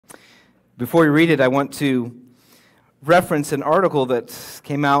Before we read it, I want to reference an article that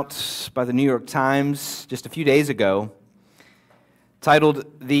came out by the New York Times just a few days ago, titled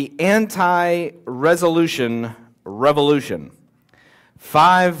 "The Anti-Resolution Revolution: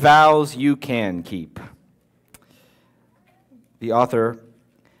 5 Vows You Can Keep." The author,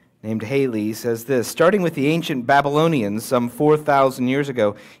 named Haley, says this: starting with the ancient Babylonians some 4,000 years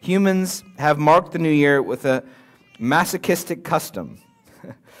ago, humans have marked the new year with a masochistic custom,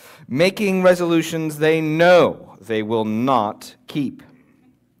 making resolutions they know they will not keep.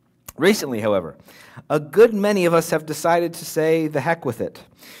 Recently, however, a good many of us have decided to say the heck with it,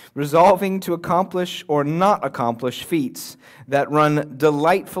 resolving to accomplish or not accomplish feats that run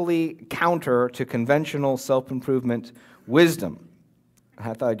delightfully counter to conventional self-improvement wisdom.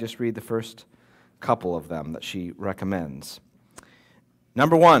 I thought I'd just read the first couple of them that she recommends.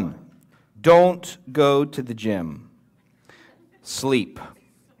 Number 1, don't go to the gym. Sleep.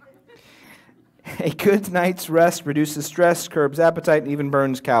 A good night's rest reduces stress, curbs appetite, and even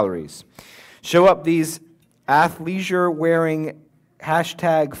burns calories. Show up these athleisure-wearing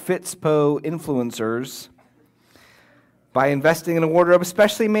 #Fitspo influencers by investing in a wardrobe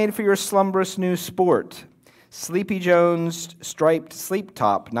especially made for your slumberous new sport. Sleepy Jones striped sleep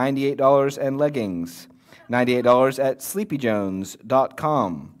top, $98, and leggings, $98 at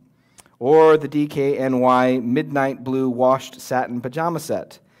sleepyjones.com. Or the DKNY Midnight Blue Washed Satin Pajama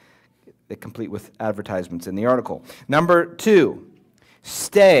Set. They complete with advertisements in the article. Number 2,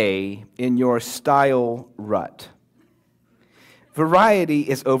 stay in your style rut. Variety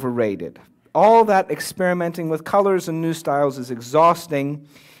is overrated. All that experimenting with colors and new styles is exhausting.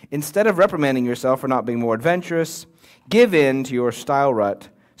 Instead of reprimanding yourself for not being more adventurous, give in to your style rut.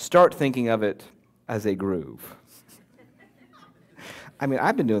 Start thinking of it as a groove. I mean,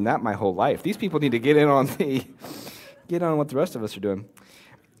 I've been doing that my whole life. These people need to get on what the rest of us are doing.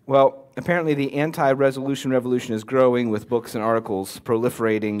 Well, apparently the anti-resolution revolution is growing, with books and articles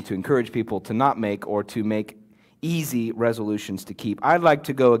proliferating to encourage people to not make or to make easy resolutions to keep. I'd like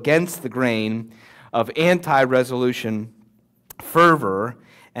to go against the grain of anti-resolution fervor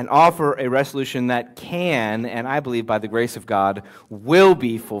and offer a resolution that can, and I believe by the grace of God, will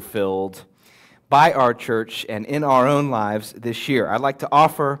be fulfilled by our church and in our own lives this year. I'd like to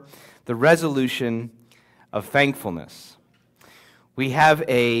offer the resolution of thankfulness. We have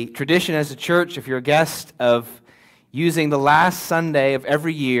a tradition as a church, if you're a guest, of using the last Sunday of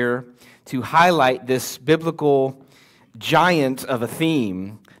every year to highlight this biblical giant of a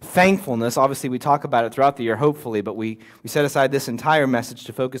theme, thankfulness. Obviously, we talk about it throughout the year, hopefully, but we set aside this entire message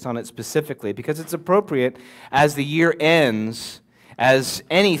to focus on it specifically because it's appropriate as the year ends, as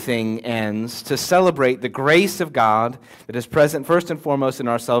anything ends, to celebrate the grace of God that is present first and foremost in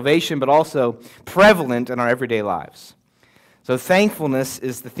our salvation, but also prevalent in our everyday lives. So thankfulness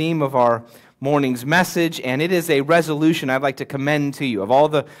is the theme of our morning's message, and it is a resolution I'd like to commend to you. Of all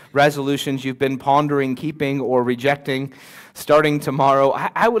the resolutions you've been pondering, keeping, or rejecting, starting tomorrow,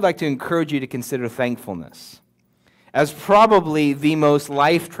 I would like to encourage you to consider thankfulness as probably the most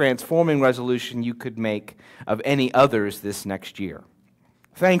life-transforming resolution you could make of any others this next year.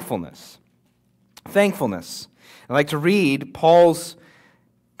 Thankfulness. Thankfulness. I'd like to read Paul's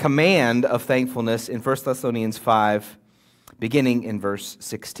command of thankfulness in 1 Thessalonians 5, beginning in verse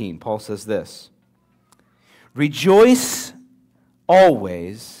 16. Paul says this: "Rejoice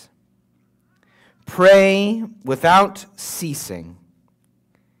always, pray without ceasing,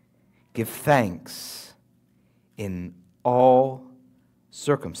 give thanks in all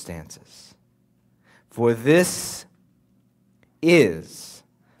circumstances, for this is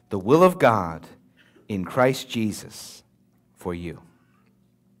the will of God in Christ Jesus for you."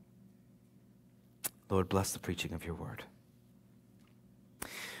 Lord, bless the preaching of your word.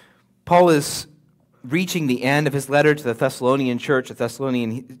 Paul is reaching the end of his letter to the Thessalonian church, a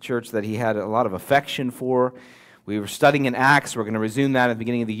Thessalonian church that he had a lot of affection for. We were studying in Acts. We're going to resume that at the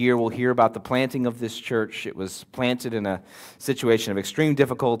beginning of the year. We'll hear about the planting of this church. It was planted in a situation of extreme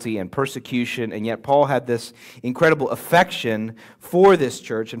difficulty and persecution, and yet Paul had this incredible affection for this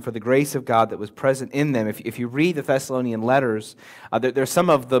church and for the grace of God that was present in them. If you read the Thessalonian letters, there's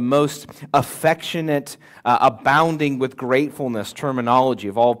some of the most affectionate, abounding with gratefulness terminology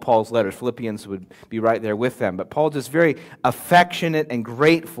of all of Paul's letters. Philippians would be right there with them. But Paul is very affectionate and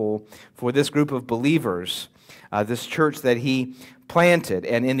grateful for this group of believers, this church that he planted.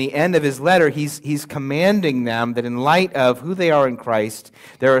 And in the end of his letter, he's commanding them that in light of who they are in Christ,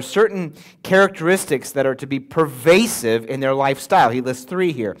 there are certain characteristics that are to be pervasive in their lifestyle. He lists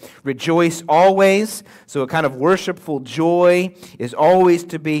 3 here. Rejoice always. So a kind of worshipful joy is always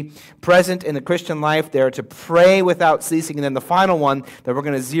to be present in the Christian life. They're to pray without ceasing. And then the final one that we're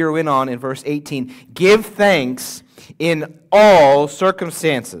going to zero in on in verse 18, give thanks in all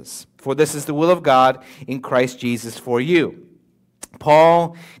circumstances, for this is the will of God in Christ Jesus for you.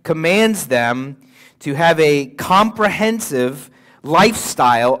 Paul commands them to have a comprehensive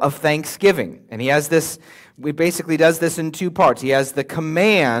lifestyle of thanksgiving. And he has this, he basically does this in 2 parts. He has the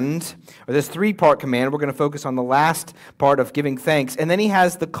command, or this 3-part command. We're going to focus on the last part of giving thanks. And then he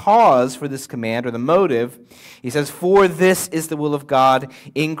has the cause for this command, or the motive. He says, for this is the will of God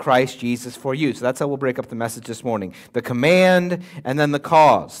in Christ Jesus for you. So that's how we'll break up the message this morning. The command and then the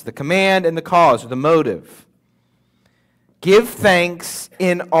cause. The command and the cause, or the motive. Give thanks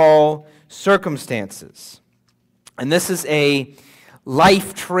in all circumstances. And this is a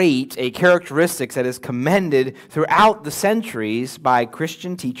life trait, a characteristic that is commended throughout the centuries by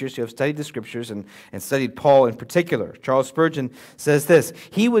Christian teachers who have studied the Scriptures and studied Paul in particular. Charles Spurgeon says this,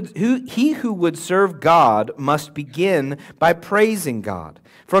 he who would serve God must begin by praising God,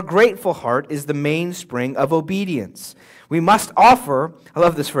 for a grateful heart is the mainspring of obedience. We must offer, I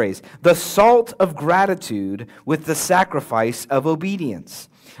love this phrase, the salt of gratitude with the sacrifice of obedience.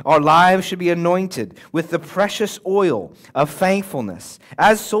 Our lives should be anointed with the precious oil of thankfulness.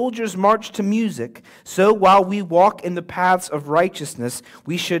 As soldiers march to music, so while we walk in the paths of righteousness,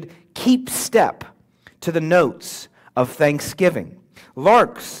 we should keep step to the notes of thanksgiving.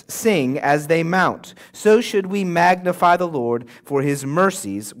 Larks sing as they mount. So should we magnify the Lord for his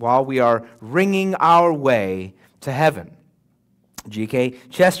mercies while we are ringing our way to heaven. G.K.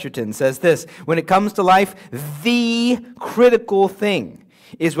 Chesterton says this, when it comes to life, the critical thing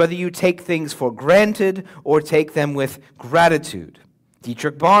is whether you take things for granted or take them with gratitude.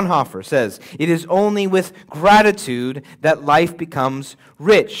 Dietrich Bonhoeffer says, it is only with gratitude that life becomes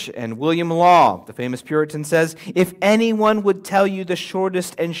rich. And William Law, the famous Puritan, says, if anyone would tell you the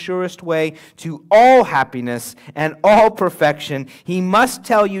shortest and surest way to all happiness and all perfection, he must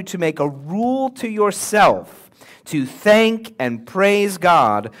tell you to make a rule to yourself to thank and praise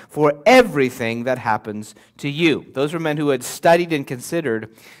God for everything that happens to you. Those were men who had studied and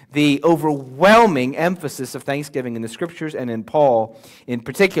considered the overwhelming emphasis of thanksgiving in the Scriptures and in Paul in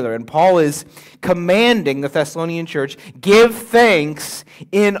particular. And Paul is commanding the Thessalonian church, give thanks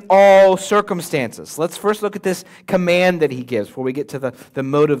in all circumstances. Let's first look at this command that he gives before we get to the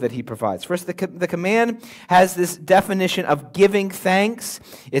motive that he provides. First, the command has this definition of giving thanks.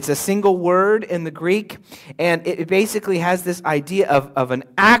 It's a single word in the Greek, and it basically has this idea of an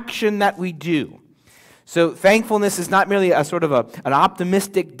action that we do. So thankfulness is not merely a sort of an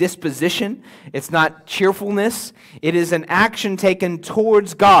optimistic disposition. It's not cheerfulness. It is an action taken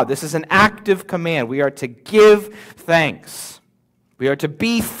towards God. This is an active command. We are to give thanks. We are to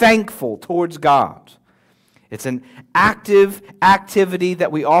be thankful towards God. It's an active activity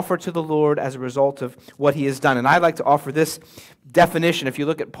that we offer to the Lord as a result of what he has done. And I'd like to offer this definition. If you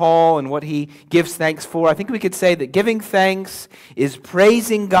look at Paul and what he gives thanks for, I think we could say that giving thanks is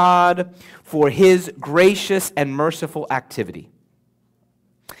praising God for his gracious and merciful activity.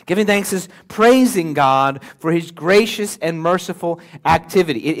 Giving thanks is praising God for his gracious and merciful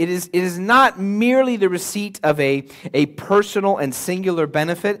activity. It is not merely the receipt of a personal and singular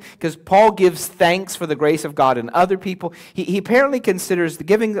benefit, because Paul gives thanks for the grace of God in other people. He apparently considers the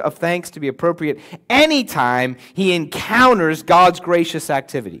giving of thanks to be appropriate anytime he encounters God's gracious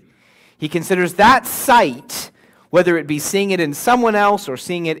activity. He considers that sight, whether it be seeing it in someone else or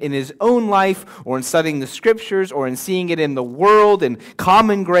seeing it in his own life or in studying the Scriptures or in seeing it in the world in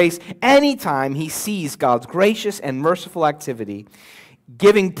common grace, anytime he sees God's gracious and merciful activity,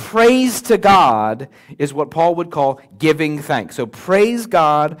 giving praise to God is what Paul would call giving thanks. So praise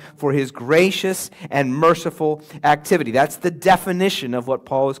God for his gracious and merciful activity. That's the definition of what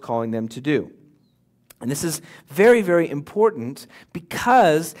Paul is calling them to do. And this is very, very important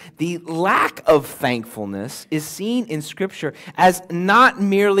because the lack of thankfulness is seen in Scripture as not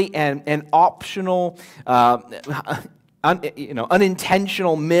merely an optional,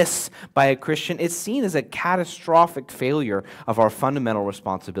 unintentional miss by a Christian. It's seen as a catastrophic failure of our fundamental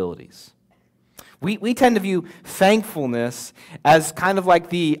responsibilities. We tend to view thankfulness as kind of like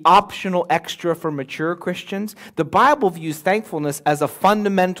the optional extra for mature Christians. The Bible views thankfulness as a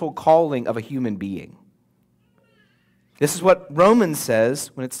fundamental calling of a human being. This is what Romans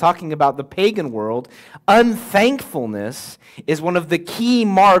says when it's talking about the pagan world. Unthankfulness is one of the key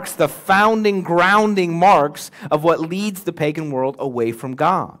marks, the founding, grounding marks of what leads the pagan world away from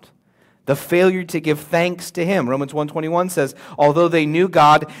God. The failure to give thanks to Him. Romans 1:21 says, although they knew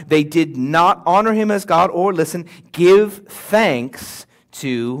God, they did not honor Him as God or, listen, give thanks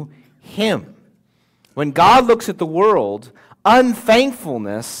to Him. When God looks at the world,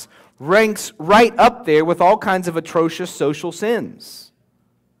 unthankfulness ranks right up there with all kinds of atrocious social sins.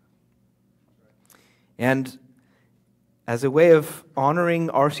 And as a way of honoring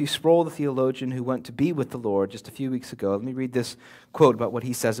R.C. Sproul, the theologian who went to be with the Lord just a few weeks ago, let me read this quote about what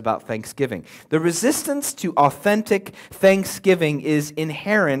he says about thanksgiving. The resistance to authentic thanksgiving is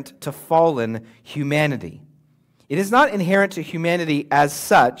inherent to fallen humanity. It is not inherent to humanity as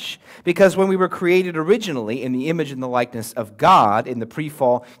such, because when we were created originally in the image and the likeness of God in the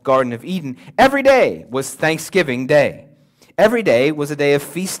pre-fall Garden of Eden, every day was Thanksgiving Day. Every day was a day of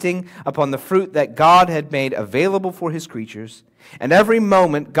feasting upon the fruit that God had made available for His creatures. And every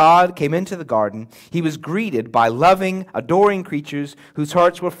moment God came into the garden, He was greeted by loving, adoring creatures whose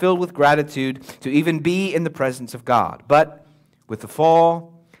hearts were filled with gratitude to even be in the presence of God. But with the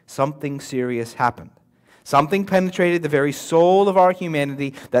fall, something serious happened. Something penetrated the very soul of our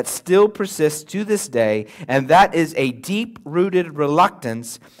humanity that still persists to this day, and that is a deep-rooted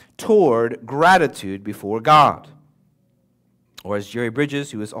reluctance toward gratitude before God. Or as Jerry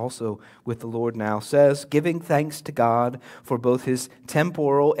Bridges, who is also with the Lord now, says, giving thanks to God for both His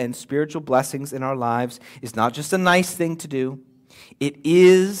temporal and spiritual blessings in our lives is not just a nice thing to do. It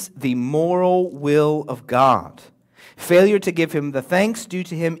is the moral will of God. Failure to give Him the thanks due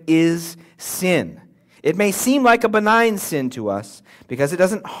to Him is sin. It may seem like a benign sin to us because it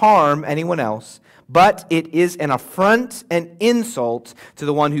doesn't harm anyone else, but it is an affront and insult to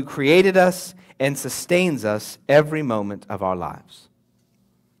the one who created us and sustains us every moment of our lives.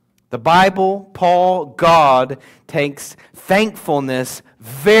 The Bible, Paul, God takes thankfulness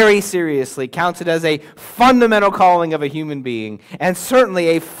very seriously, counts it as a fundamental calling of a human being, and certainly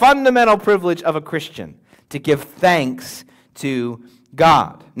a fundamental privilege of a Christian to give thanks to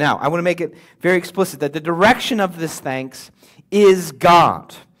God. Now, I want to make it very explicit that the direction of this thanks is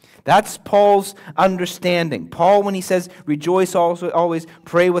God. That's Paul's understanding. Paul, when he says, rejoice also, always,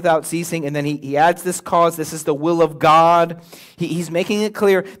 pray without ceasing, and then he adds this cause, this is the will of God. He's making it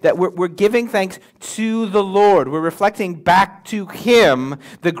clear that we're giving thanks to the Lord. We're reflecting back to Him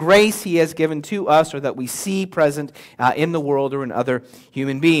the grace He has given to us or that we see present in the world or in other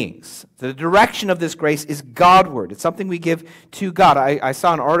human beings. The direction of this grace is Godward. It's something we give to God. I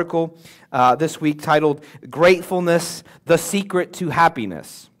saw an article this week titled, Gratefulness, the Secret to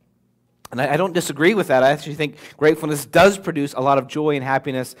Happiness. And I don't disagree with that. I actually think gratefulness does produce a lot of joy and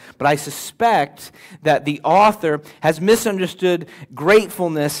happiness, but I suspect that the author has misunderstood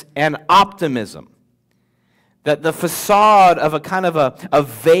gratefulness and optimism. That the facade of a kind of a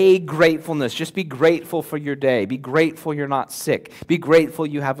vague gratefulness, just be grateful for your day, be grateful you're not sick, be grateful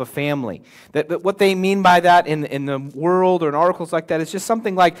you have a family. That what they mean by that in the world or in articles like that is just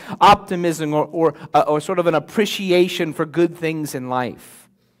something like optimism or sort of an appreciation for good things in life.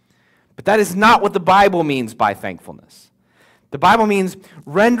 But that is not what the Bible means by thankfulness. The Bible means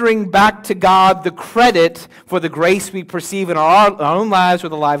rendering back to God the credit for the grace we perceive in our own lives or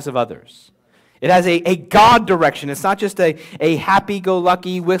the lives of others. It has a God direction. It's not just a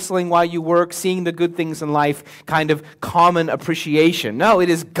happy-go-lucky, whistling while you work, seeing the good things in life kind of common appreciation. No, it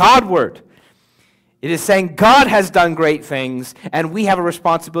is Godward. It is saying God has done great things, and we have a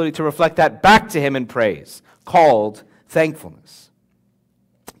responsibility to reflect that back to Him in praise, called thankfulness.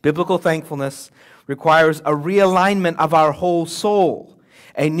 Biblical thankfulness requires a realignment of our whole soul,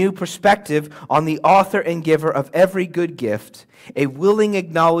 a new perspective on the author and giver of every good gift, a willing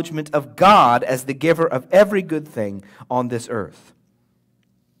acknowledgement of God as the giver of every good thing on this earth.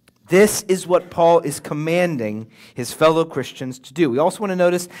 This is what Paul is commanding his fellow Christians to do. We also want to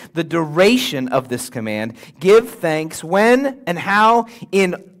notice the duration of this command. Give thanks when and how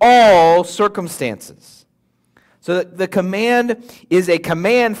in all circumstances. So the command is a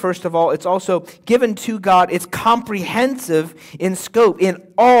command, first of all. It's also given to God. It's comprehensive in scope,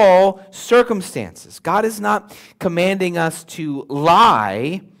 in all circumstances. God is not commanding us to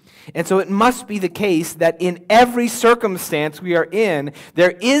lie, and so it must be the case that in every circumstance we are in,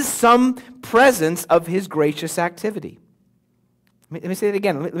 there is some presence of His gracious activity. Let me say it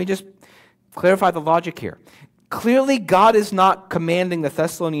again. Let me just clarify the logic here. Clearly, God is not commanding the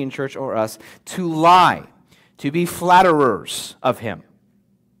Thessalonian church or us to lie, to be flatterers of Him.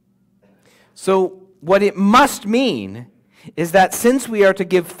 So what it must mean is that since we are to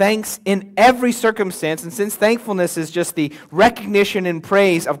give thanks in every circumstance, and since thankfulness is just the recognition and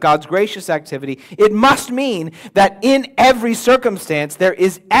praise of God's gracious activity, it must mean that in every circumstance there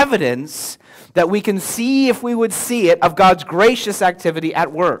is evidence that we can see, if we would see it, of God's gracious activity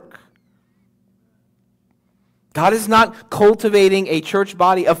at work. God is not cultivating a church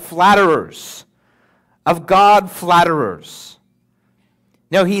body of flatterers, of God flatterers.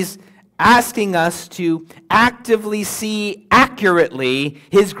 No, He's asking us to actively see accurately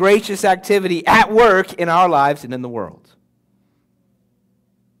His gracious activity at work in our lives and in the world.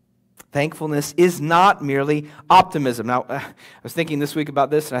 Thankfulness is not merely optimism. Now, I was thinking this week about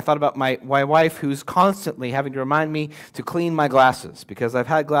this, and I thought about my wife, who's constantly having to remind me to clean my glasses, because I've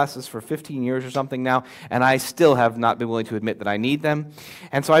had glasses for 15 years or something now, and I still have not been willing to admit that I need them.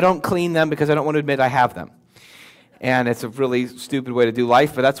 And so I don't clean them because I don't want to admit I have them. And it's a really stupid way to do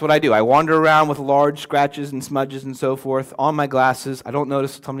life, but that's what I do. I wander around with large scratches and smudges and so forth on my glasses. I don't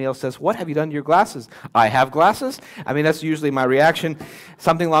notice somebody else says, "What have you done to your glasses?" I have glasses. I mean, that's usually my reaction,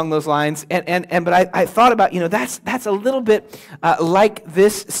 something along those lines. But I thought about, that's a little bit like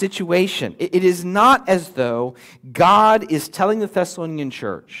this situation. It is not as though God is telling the Thessalonian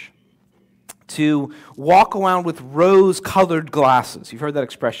church to walk around with rose-colored glasses. You've heard that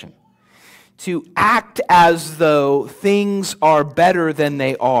expression. To act as though things are better than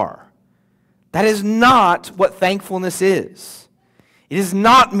they are. That is not what thankfulness is. It is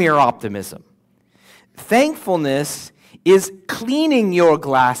not mere optimism. Thankfulness is cleaning your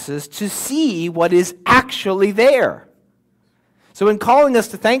glasses to see what is actually there. So in calling us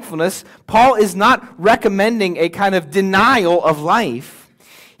to thankfulness, Paul is not recommending a kind of denial of life.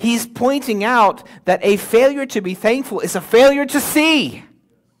 He's pointing out that a failure to be thankful is a failure to see.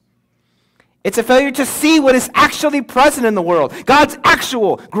 It's a failure to see what is actually present in the world, God's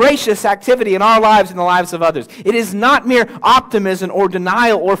actual gracious activity in our lives and the lives of others. It is not mere optimism or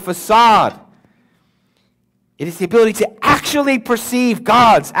denial or facade. It is the ability to actually perceive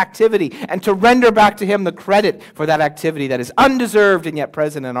God's activity and to render back to Him the credit for that activity that is undeserved and yet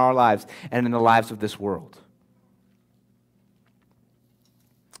present in our lives and in the lives of this world.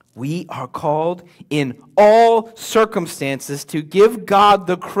 We are called in all circumstances to give God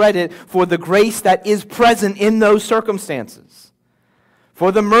the credit for the grace that is present in those circumstances,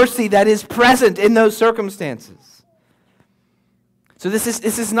 for the mercy that is present in those circumstances. So this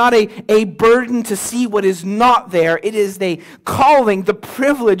is not a burden to see what is not there. It is the calling, the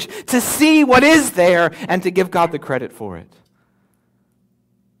privilege to see what is there and to give God the credit for it.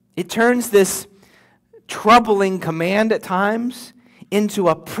 It turns this troubling command at times into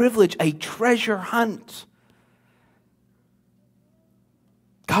a privilege, a treasure hunt.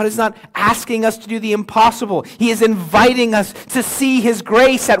 God is not asking us to do the impossible. He is inviting us to see His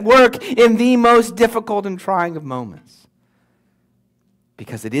grace at work in the most difficult and trying of moments.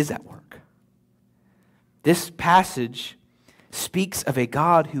 Because it is at work. This passage speaks of a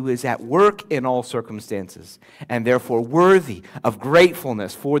God who is at work in all circumstances and therefore worthy of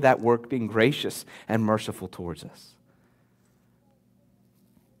gratefulness for that work, being gracious and merciful towards us.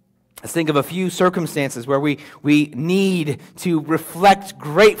 Let's think of a few circumstances where we need to reflect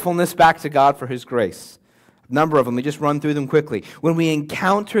gratefulness back to God for His grace. A number of them, let me just run through them quickly. When we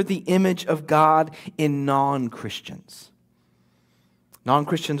encounter the image of God in non-Christians.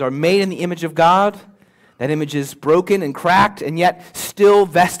 Non-Christians are made in the image of God. That image is broken and cracked, and yet still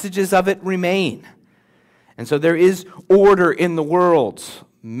vestiges of it remain. And so there is order in the world.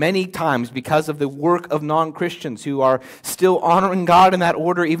 Many times because of the work of non-Christians who are still honoring God in that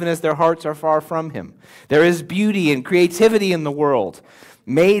order even as their hearts are far from Him. There is beauty and creativity in the world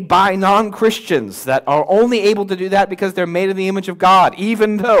made by non-Christians that are only able to do that because they're made in the image of God,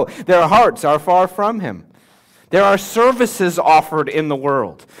 even though their hearts are far from Him. There are services offered in the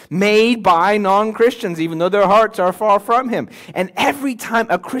world made by non-Christians, even though their hearts are far from Him. And every time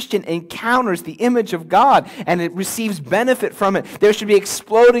a Christian encounters the image of God and it receives benefit from it, there should be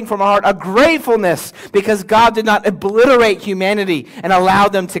exploding from our heart a gratefulness because God did not obliterate humanity and allow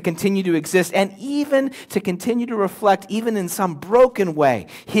them to continue to exist and even to continue to reflect, even in some broken way,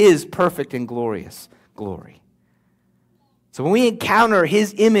 His perfect and glorious glory. So when we encounter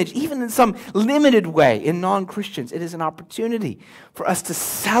His image, even in some limited way in non-Christians, it is an opportunity for us to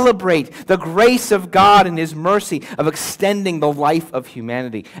celebrate the grace of God and His mercy of extending the life of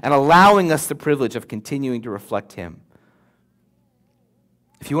humanity and allowing us the privilege of continuing to reflect Him.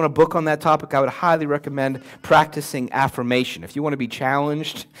 If you want a book on that topic, I would highly recommend Practicing Affirmation. If you want to be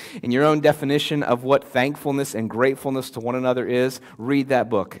challenged in your own definition of what thankfulness and gratefulness to one another is, read that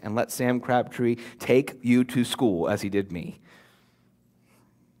book and let Sam Crabtree take you to school as he did me.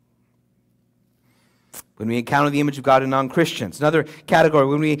 when we encounter the image of God in non-Christians. Another category,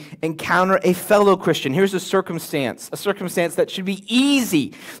 when we encounter a fellow Christian. Here's a circumstance that should be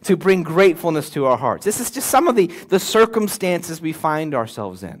easy to bring gratefulness to our hearts. This is just some of the circumstances we find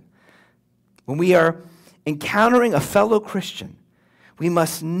ourselves in. When we are encountering a fellow Christian, we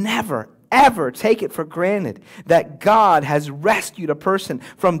must never, ever take it for granted that God has rescued a person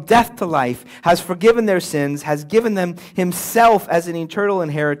from death to life, has forgiven their sins, has given them himself as an eternal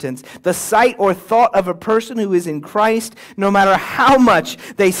inheritance. The sight or thought of a person who is in Christ, no matter how much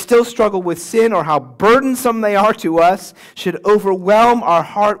they still struggle with sin or how burdensome they are to us, should overwhelm our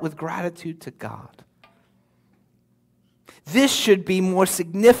heart with gratitude to God. This should be more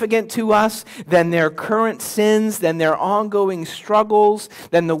significant to us than their current sins, than their ongoing struggles,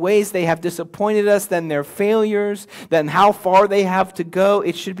 than the ways they have disappointed us, than their failures, than how far they have to go.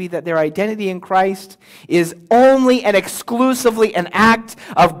 It should be that their identity in Christ is only and exclusively an act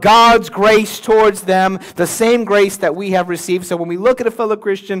of God's grace towards them, the same grace that we have received. So when we look at a fellow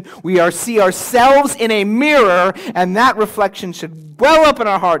Christian, we see ourselves in a mirror, and that reflection should well up in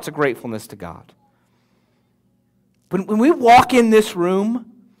our hearts of gratefulness to God. When we walk in this room,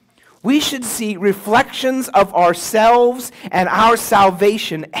 we should see reflections of ourselves and our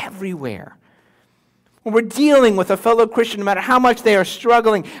salvation everywhere. When we're dealing with a fellow Christian, no matter how much they are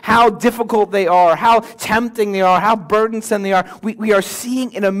struggling, how difficult they are, how tempting they are, how burdensome they are, we are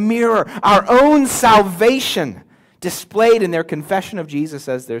seeing in a mirror our own salvation displayed in their confession of Jesus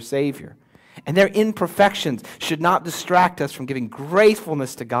as their Savior. And their imperfections should not distract us from giving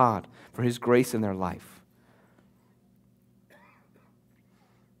gratefulness to God for His grace in their life.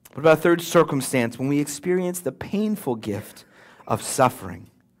 What about a third circumstance? When we experience the painful gift of suffering.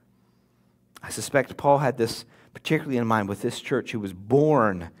 I suspect Paul had this particularly in mind with this church who was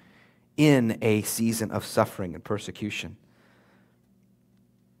born in a season of suffering and persecution.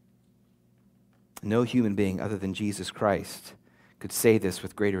 No human being other than Jesus Christ could say this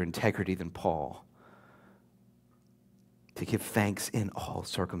with greater integrity than Paul. To give thanks in all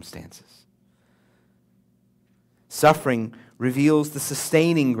circumstances. Suffering reveals the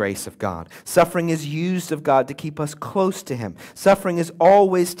sustaining grace of God. Suffering is used of God to keep us close to Him. Suffering is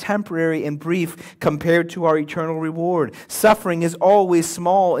always temporary and brief compared to our eternal reward. Suffering is always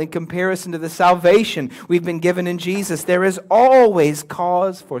small in comparison to the salvation we've been given in Jesus. There is always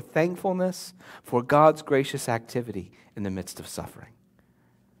cause for thankfulness for God's gracious activity in the midst of suffering.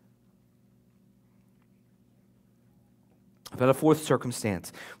 About a fourth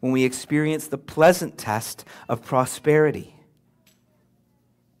circumstance, when we experience the pleasant test of prosperity.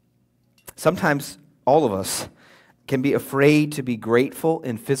 Sometimes all of us can be afraid to be grateful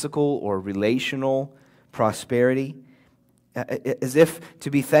in physical or relational prosperity, as if to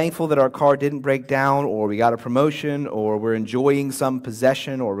be thankful that our car didn't break down, or we got a promotion, or we're enjoying some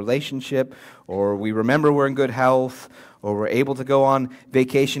possession or relationship, or we remember we're in good health, or we're able to go on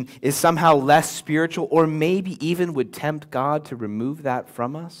vacation, is somehow less spiritual, or maybe even would tempt God to remove that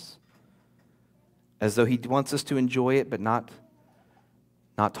from us, as though He wants us to enjoy it but not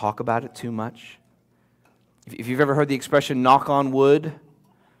talk about it too much. If you've ever heard the expression knock on wood,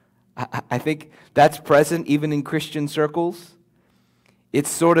 I think that's present even in Christian circles.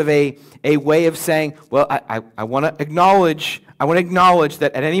 It's sort of a way of saying, well, I want to acknowledge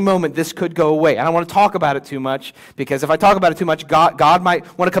that at any moment this could go away. I don't want to talk about it too much, because if I talk about it too much, God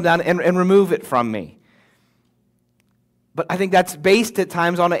might want to come down and remove it from me. But I think that's based at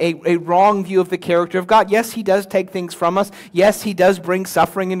times on a wrong view of the character of God. Yes, He does take things from us. Yes, He does bring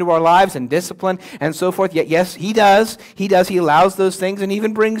suffering into our lives and discipline and so forth. Yes, He does. He allows those things and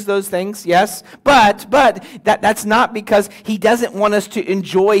even brings those things, yes. But that's not because He doesn't want us to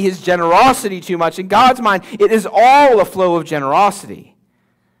enjoy His generosity too much. In God's mind, it is all a flow of generosity.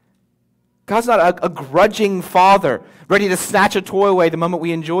 God's not a grudging Father ready to snatch a toy away the moment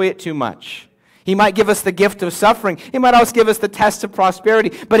we enjoy it too much. He might give us the gift of suffering. He might also give us the test of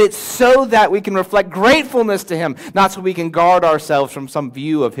prosperity. But it's so that we can reflect gratefulness to Him, not so we can guard ourselves from some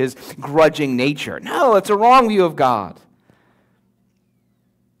view of His grudging nature. No, it's a wrong view of God.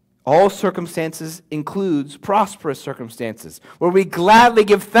 All circumstances includes prosperous circumstances, where we gladly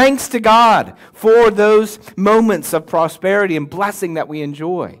give thanks to God for those moments of prosperity and blessing that we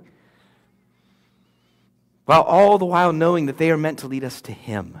enjoy, while all the while knowing that they are meant to lead us to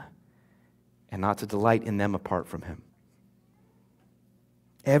Him, and not to delight in them apart from Him.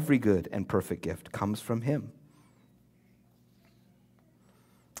 Every good and perfect gift comes from Him.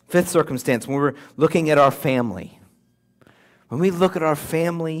 Fifth circumstance, when we're looking at our family. When we look at our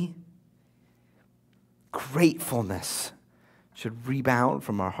family, gratefulness should rebound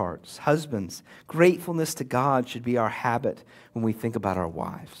from our hearts. Husbands, gratefulness to God should be our habit when we think about our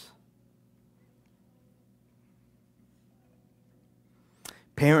wives.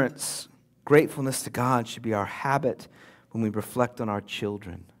 Parents, gratefulness to God should be our habit when we reflect on our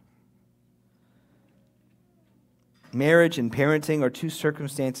children. Marriage and parenting are two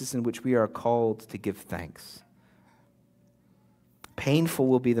circumstances in which we are called to give thanks. Painful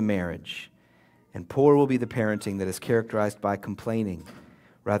will be the marriage, and poor will be the parenting that is characterized by complaining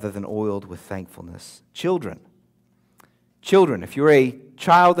rather than oiled with thankfulness. Children, if you're a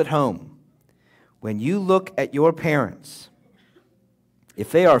child at home, when you look at your parents, if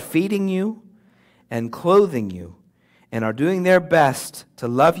they are feeding you and clothing you and are doing their best to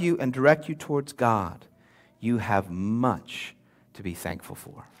love you and direct you towards God, you have much to be thankful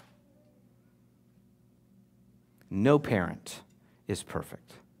for. No parent is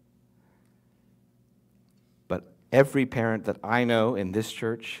perfect. But every parent that I know in this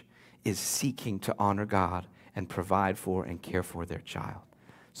church is seeking to honor God and provide for and care for their child.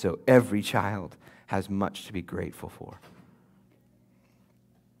 So every child has much to be grateful for.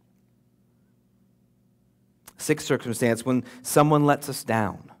 Sixth circumstance, when someone lets us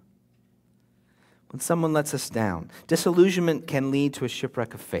down. When someone lets us down, disillusionment can lead to a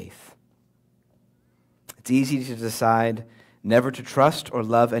shipwreck of faith. It's easy to decide never to trust or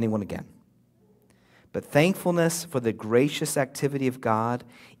love anyone again. But thankfulness for the gracious activity of God,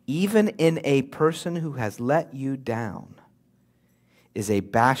 even in a person who has let you down, is a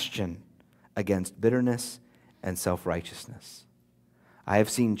bastion against bitterness and self-righteousness. I have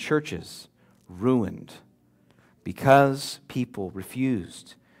seen churches ruined because people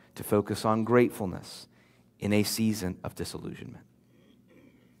refused to focus on gratefulness in a season of disillusionment.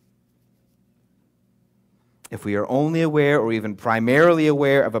 If we are only aware or even primarily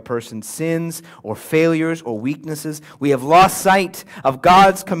aware of a person's sins or failures or weaknesses, we have lost sight of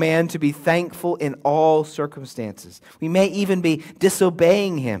God's command to be thankful in all circumstances. We may even be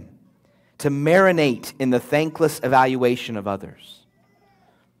disobeying Him to marinate in the thankless evaluation of others.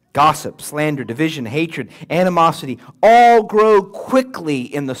 Gossip, slander, division, hatred, animosity all grow quickly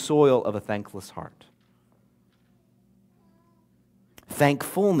in the soil of a thankless heart.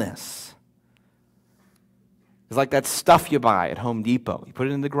 Thankfulness is like that stuff you buy at Home Depot. You put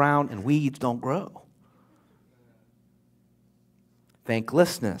it in the ground and weeds don't grow.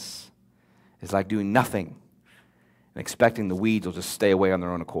 Thanklessness is like doing nothing and expecting the weeds will just stay away on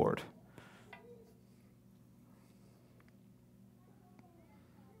their own accord.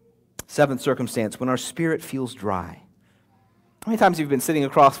 Seventh circumstance, when our spirit feels dry. How many times have you been sitting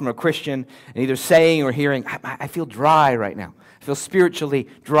across from a Christian and either saying or hearing, I feel dry right now. I feel spiritually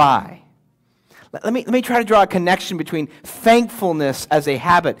dry. Let me try to draw a connection between thankfulness as a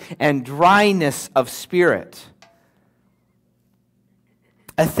habit and dryness of spirit.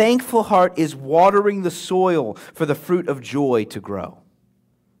 A thankful heart is watering the soil for the fruit of joy to grow.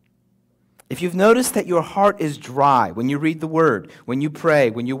 If you've noticed that your heart is dry when you read the Word, when you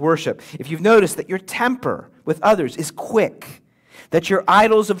pray, when you worship, if you've noticed that your temper with others is quick, that your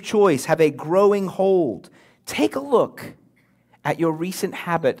idols of choice have a growing hold, take a look at your recent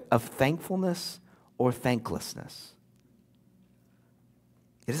habit of thankfulness or thanklessness.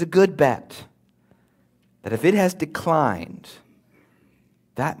 It is a good bet that if it has declined,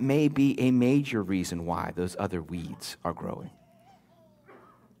 that may be a major reason why those other weeds are growing.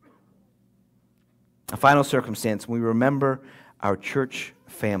 A final circumstance, we remember our church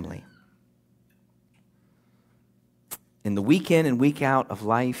family. In the week in and week out of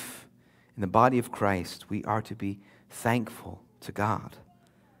life, in the body of Christ, we are to be thankful to God.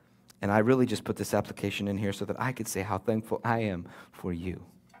 And I really just put this application in here so that I could say how thankful I am for you.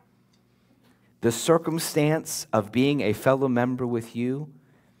 The circumstance of being a fellow member with you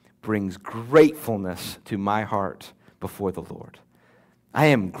brings gratefulness to my heart before the Lord. I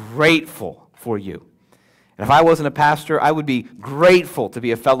am grateful for you. And if I wasn't a pastor, I would be grateful to be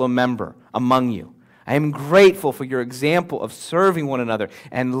a fellow member among you. I am grateful for your example of serving one another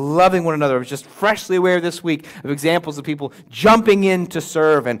and loving one another. I was just freshly aware this week of examples of people jumping in to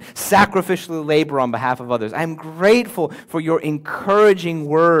serve and sacrificially labor on behalf of others. I am grateful for your encouraging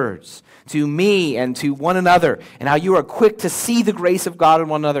words to me and to one another and how you are quick to see the grace of God in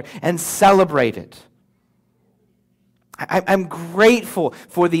one another and celebrate it. I'm grateful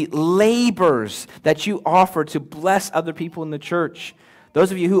for the labors that you offer to bless other people in the church. Those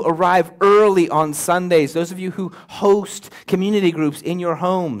of you who arrive early on Sundays, those of you who host community groups in your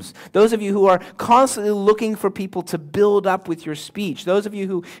homes, those of you who are constantly looking for people to build up with your speech, those of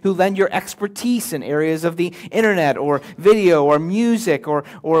you who lend your expertise in areas of the internet or video or music or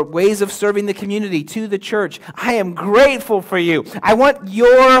ways of serving the community to the church. I am grateful for you. I want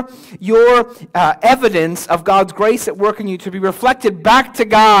your evidence of God's grace at work in you to be reflected back to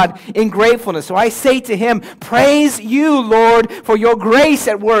God in gratefulness. So I say to Him, praise you, Lord, for your grace grace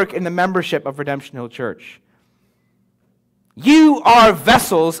at work in the membership of Redemption Hill Church. You are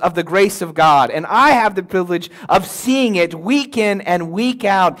vessels of the grace of God, and I have the privilege of seeing it week in and week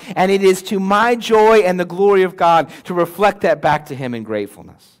out, and it is to my joy and the glory of God to reflect that back to Him in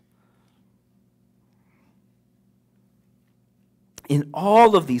gratefulness. In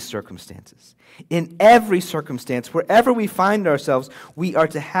all of these circumstances, in every circumstance, wherever we find ourselves, we are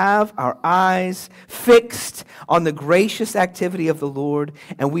to have our eyes fixed on the gracious activity of the Lord,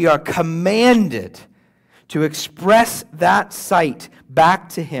 and we are commanded to express that sight back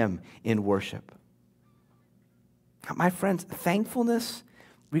to Him in worship. My friends, thankfulness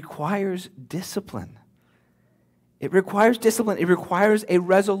requires discipline. It requires discipline. It requires a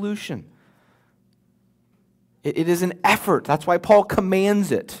resolution. It is an effort. That's why Paul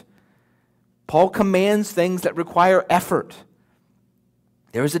commands it. Paul commands things that require effort.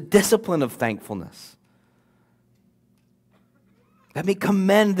 There is a discipline of thankfulness. Let me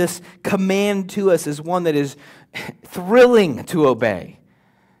commend this command to us as one that is thrilling to obey.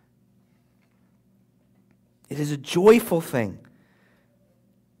 It is a joyful thing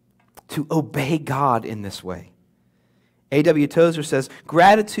to obey God in this way. A.W. Tozer says,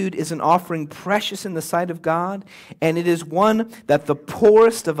 gratitude is an offering precious in the sight of God, and it is one that the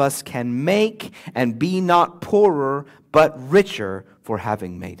poorest of us can make and be not poorer, but richer for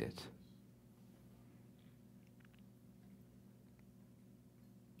having made it.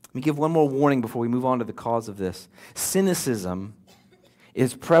 Let me give one more warning before we move on to the cause of this. Cynicism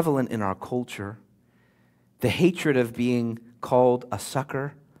is prevalent in our culture. The hatred of being called a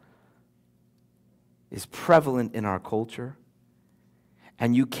sucker is prevalent in our culture.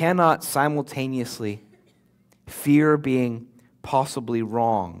 And you cannot simultaneously fear being possibly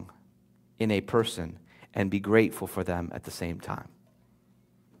wrong in a person and be grateful for them at the same time.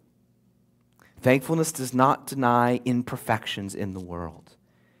 Thankfulness does not deny imperfections in the world.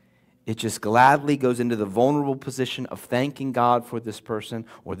 It just gladly goes into the vulnerable position of thanking God for this person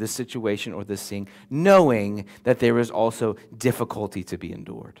or this situation or this thing, knowing that there is also difficulty to be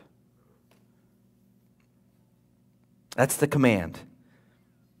endured. That's the command.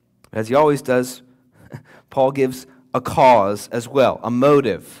 As he always does, Paul gives a cause as well, a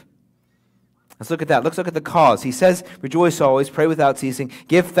motive. Let's look at that. Let's look at the cause. He says, rejoice always, pray without ceasing,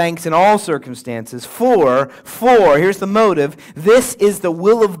 give thanks in all circumstances, for, here's the motive, this is the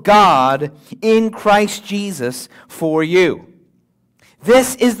will of God in Christ Jesus for you.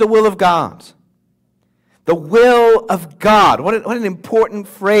 This is the will of God. The will of God. What an important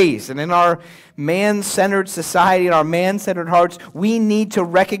phrase. And in our man-centered society, in our man-centered hearts, we need to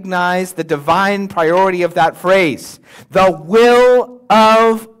recognize the divine priority of that phrase. The will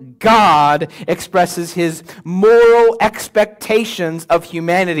of God expresses His moral expectations of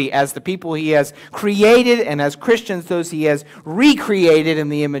humanity as the people He has created, and as Christians, those He has recreated in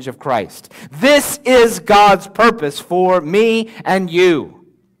the image of Christ. This is God's purpose for me and you.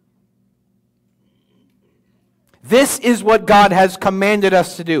 This is what God has commanded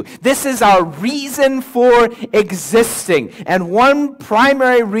us to do. This is our reason for existing. And one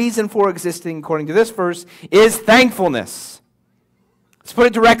primary reason for existing, according to this verse, is thankfulness. Let's put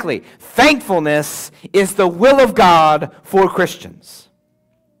it directly. Thankfulness is the will of God for Christians.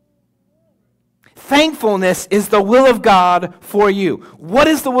 Thankfulness is the will of God for you. What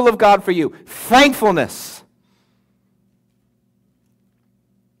is the will of God for you? Thankfulness.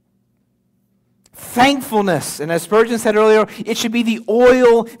 Thankfulness, and as Spurgeon said earlier, it should be the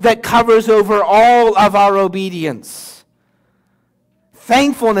oil that covers over all of our obedience.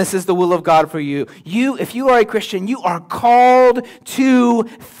 Thankfulness is the will of God for you. If you are a Christian, you are called to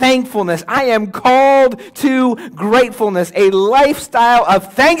thankfulness. I am called to gratefulness. A lifestyle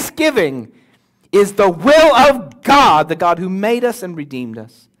of thanksgiving is the will of God, the God who made us and redeemed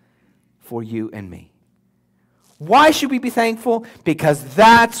us, for you and me. Why should we be thankful? Because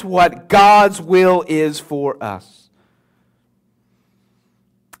that's what God's will is for us.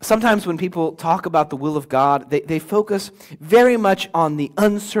 Sometimes when people talk about the will of God, they focus very much on the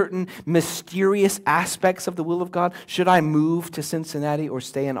uncertain, mysterious aspects of the will of God. Should I move to Cincinnati or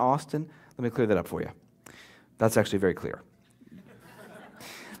stay in Austin? Let me clear that up for you. That's actually very clear.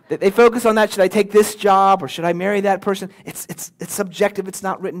 They focus on that. Should I take this job or should I marry that person? It's subjective. It's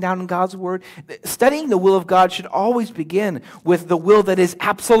not written down in God's word. Studying the will of God should always begin with the will that is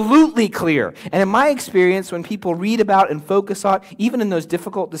absolutely clear. And in my experience, when people read about and focus on, even in those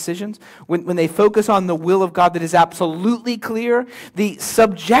difficult decisions, when they focus on the will of God that is absolutely clear, the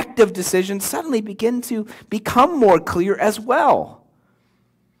subjective decisions suddenly begin to become more clear as well.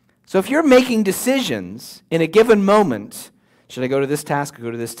 So if you're making decisions in a given moment Should I go to this task or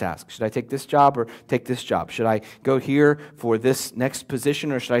go to this task? Should I take this job or take this job? Should I go here for this next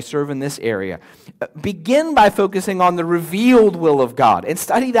position or should I serve in this area? Begin by focusing on the revealed will of God and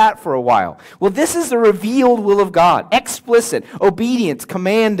study that for a while. Well, this is the revealed will of God. Explicit, obedience,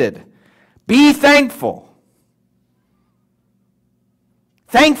 commanded. Be thankful.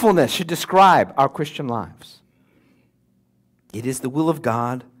 Thankfulness should describe our Christian lives. It is the will of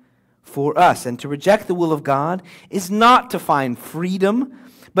God for us. And to reject the will of God is not to find freedom,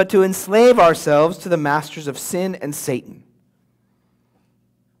 but to enslave ourselves to the masters of sin and Satan.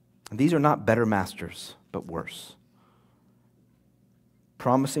 And these are not better masters, but worse.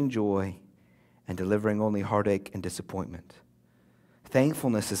 Promising joy and delivering only heartache and disappointment.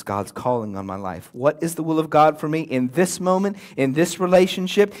 Thankfulness is God's calling on my life. What is the will of God for me in this moment, in this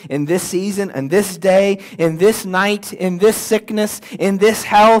relationship, in this season, in this day, in this night, in this sickness, in this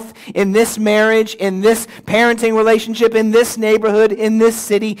health, in this marriage, in this parenting relationship, in this neighborhood, in this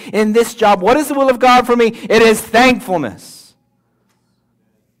city, in this job? What is the will of God for me? It is thankfulness.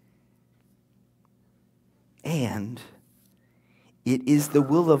 And it is the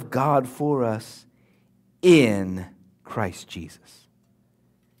will of God for us in Christ Jesus.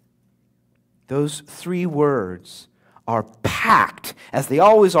 Those three words are packed, as they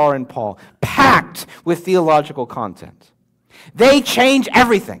always are in Paul, packed with theological content. They change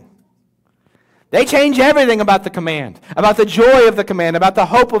everything. They change everything about the command, about the joy of the command, about the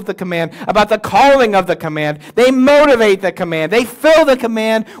hope of the command, about the calling of the command. They motivate the command. They fill the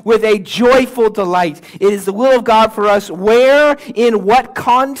command with a joyful delight. It is the will of God for us. Where? In what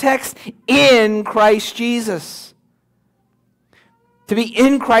context? In Christ Jesus. To be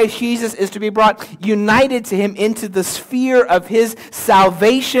in Christ Jesus is to be brought united to Him into the sphere of His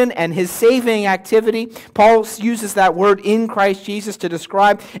salvation and His saving activity. Paul uses that word in Christ Jesus to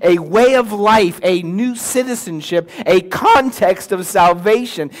describe a way of life, a new citizenship, a context of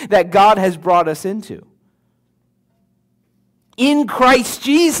salvation that God has brought us into. In Christ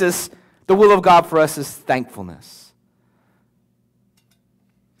Jesus, the will of God for us is thankfulness.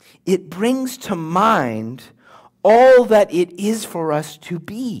 It brings to mind all that it is for us to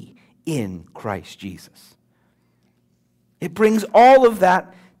be in Christ Jesus. It brings all of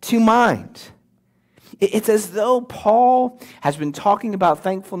that to mind. It's as though Paul has been talking about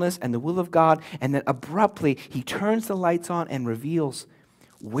thankfulness and the will of God, and then abruptly he turns the lights on and reveals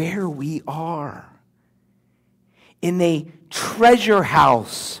where we are. In a treasure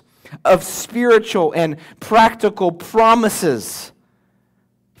house of spiritual and practical promises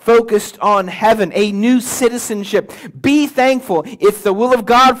focused on heaven, a new citizenship. Be thankful. It's the will of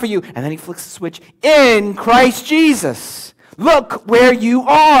God for you. And then he flicks the switch. In Christ Jesus. Look where you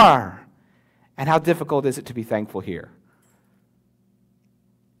are. And how difficult is it to be thankful here?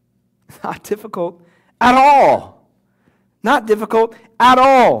 Not difficult at all. Not difficult at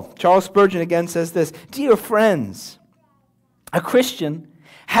all. Charles Spurgeon again says this: dear friends, a Christian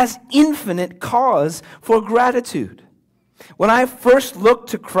has infinite cause for gratitude. When I first looked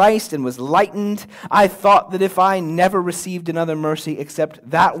to Christ and was lightened, I thought that if I never received another mercy except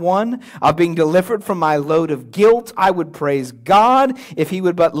that one of being delivered from my load of guilt, I would praise God if He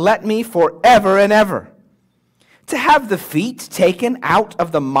would but let me forever and ever. To have the feet taken out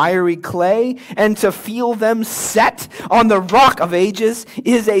of the miry clay and to feel them set on the rock of ages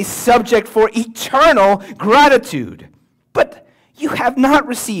is a subject for eternal gratitude. But you have not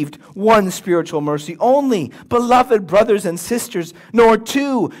received one spiritual mercy only, beloved brothers and sisters, nor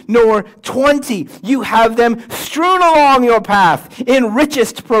 2, nor 20. You have them strewn along your path in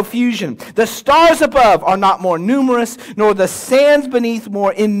richest profusion. The stars above are not more numerous, nor the sands beneath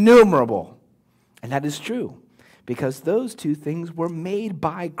more innumerable. And that is true, because those two things were made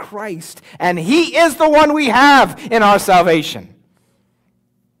by Christ, and He is the one we have in our salvation.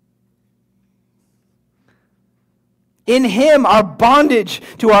 In Him, our bondage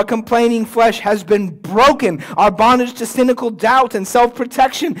to our complaining flesh has been broken. Our bondage to cynical doubt and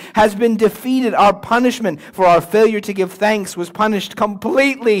self-protection has been defeated. Our punishment for our failure to give thanks was punished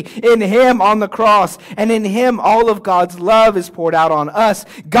completely in Him on the cross. And in Him, all of God's love is poured out on us.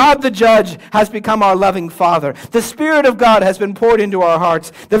 God the Judge has become our loving Father. The Spirit of God has been poured into our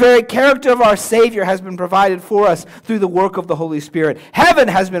hearts. The very character of our Savior has been provided for us through the work of the Holy Spirit. Heaven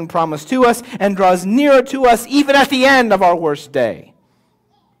has been promised to us and draws nearer to us even at the end of our worst day.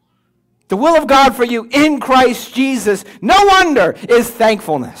 The will of God for you in Christ Jesus, no wonder, is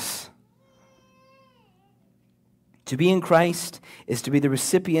thankfulness. To be in Christ is to be the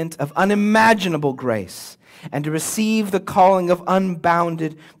recipient of unimaginable grace and to receive the calling of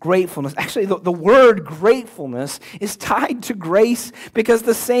unbounded gratefulness. Actually, the word gratefulness is tied to grace because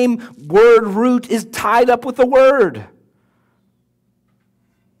the same word root is tied up with the word.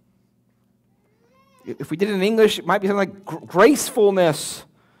 If we did it in English, it might be something like gracefulness,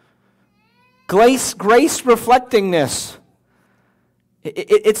 grace reflectingness.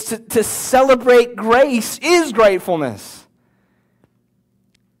 It's to celebrate grace is gratefulness.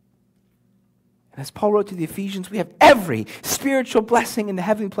 As Paul wrote to the Ephesians, we have every spiritual blessing in the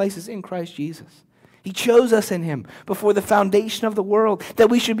heavenly places in Christ Jesus. He chose us in Him before the foundation of the world, that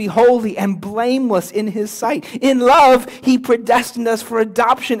we should be holy and blameless in His sight. In love, He predestined us for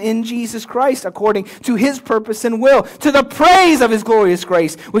adoption in Jesus Christ, according to His purpose and will, to the praise of His glorious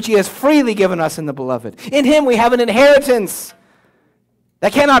grace, which He has freely given us in the Beloved. In Him we have an inheritance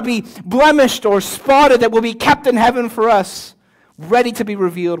that cannot be blemished or spotted, that will be kept in heaven for us, ready to be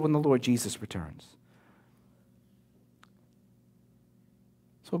revealed when the Lord Jesus returns.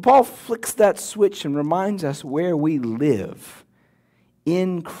 So Paul flicks that switch and reminds us where we live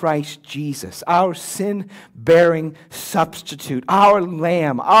in Christ Jesus, our sin-bearing substitute, our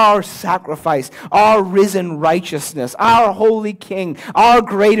Lamb, our sacrifice, our risen righteousness, our holy King, our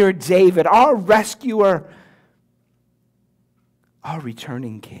greater David, our rescuer, our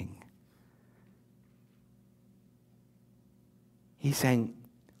returning King. He's saying,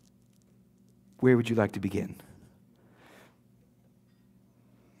 where would you like to begin?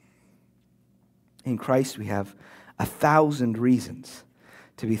 In Christ, we have 1,000 reasons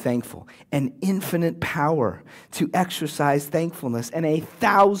to be thankful, an infinite power to exercise thankfulness, and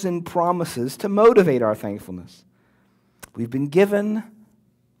 1,000 promises to motivate our thankfulness. We've been given,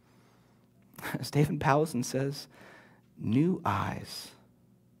 as David Powlison says, new eyes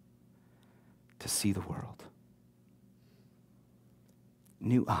to see the world.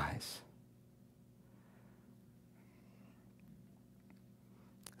 New eyes.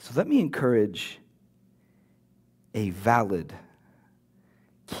 So let me encourage a valid,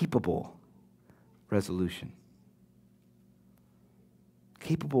 keepable resolution.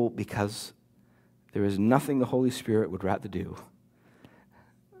 Capable because there is nothing the Holy Spirit would rather do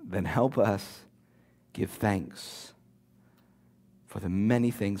than help us give thanks for the many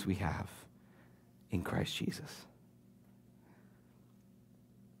things we have in Christ Jesus.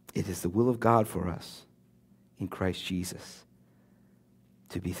 It is the will of God for us in Christ Jesus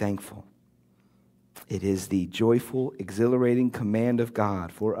to be thankful. It is the joyful, exhilarating command of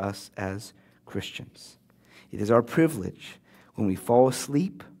God for us as Christians. It is our privilege when we fall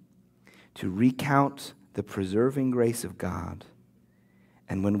asleep to recount the preserving grace of God,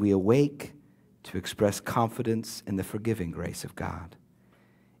 and when we awake to express confidence in the forgiving grace of God.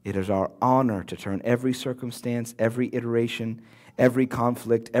 It is our honor to turn every circumstance, every iteration, every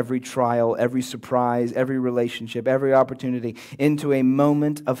conflict, every trial, every surprise, every relationship, every opportunity into a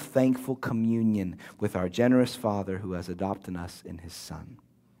moment of thankful communion with our generous Father who has adopted us in His Son.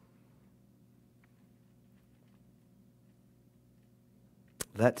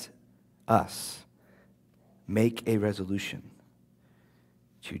 Let us make a resolution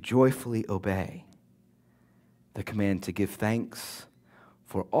to joyfully obey the command to give thanks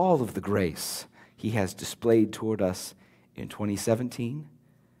for all of the grace He has displayed toward us in 2017,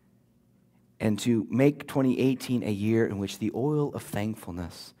 and to make 2018 a year in which the oil of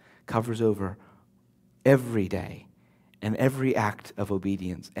thankfulness covers over every day and every act of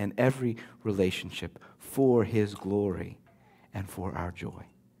obedience and every relationship for His glory and for our joy.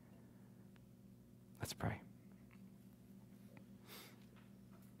 Let's pray.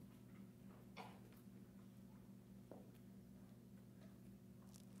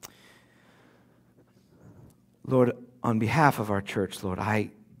 Lord, on behalf of our church, Lord,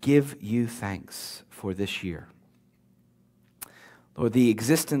 I give You thanks for this year. Lord, the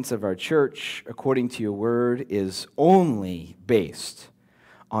existence of our church, according to Your word, is only based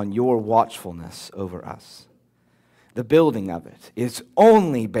on Your watchfulness over us. The building of it is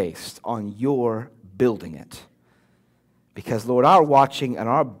only based on Your building it. Because, Lord, our watching and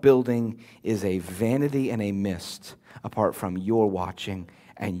our building is a vanity and a mist apart from Your watching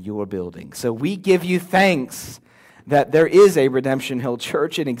and Your building. So we give You thanks that there is a Redemption Hill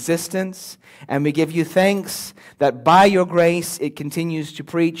Church in existence, and we give You thanks that by Your grace it continues to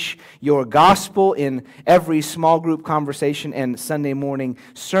preach Your gospel in every small group conversation and Sunday morning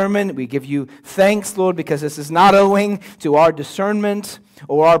sermon. We give You thanks, Lord, because this is not owing to our discernment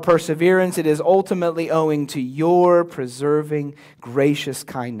or our perseverance. It is ultimately owing to Your preserving, gracious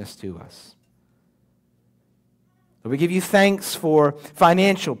kindness to us. We give You thanks for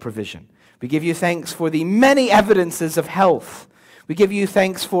financial provision. We give You thanks for the many evidences of health. We give You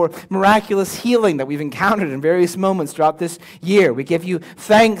thanks for miraculous healing that we've encountered in various moments throughout this year. We give You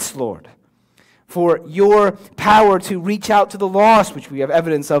thanks, Lord, for your power to reach out to the lost, which we have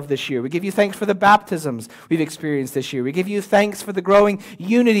evidence of this year. We give you thanks for the baptisms we've experienced this year. We give you thanks for the growing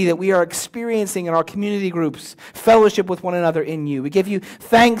unity that we are experiencing in our community groups, fellowship with one another in you. We give you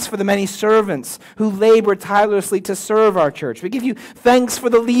thanks for the many servants who labor tirelessly to serve our church. We give you thanks for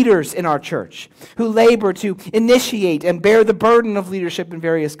the leaders in our church who labor to initiate and bear the burden of leadership in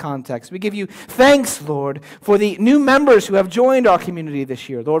various contexts. We give you thanks, Lord, for the new members who have joined our community this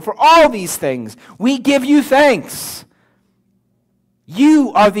year. Lord, for all these things, we give you thanks.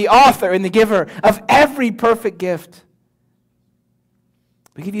 You are the author and the giver of every perfect gift.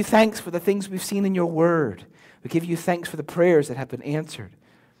 We give you thanks for the things we've seen in your word. We give you thanks for the prayers that have been answered.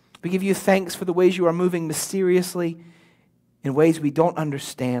 We give you thanks for the ways you are moving mysteriously in ways we don't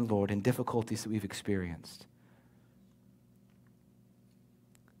understand, Lord, in difficulties that we've experienced.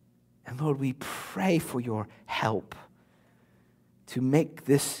 And Lord, we pray for your help to make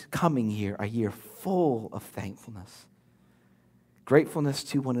this coming year a year full of thankfulness. Gratefulness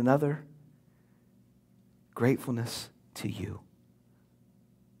to one another. Gratefulness to you.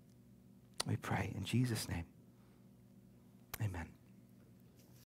 We pray in Jesus' name. Amen.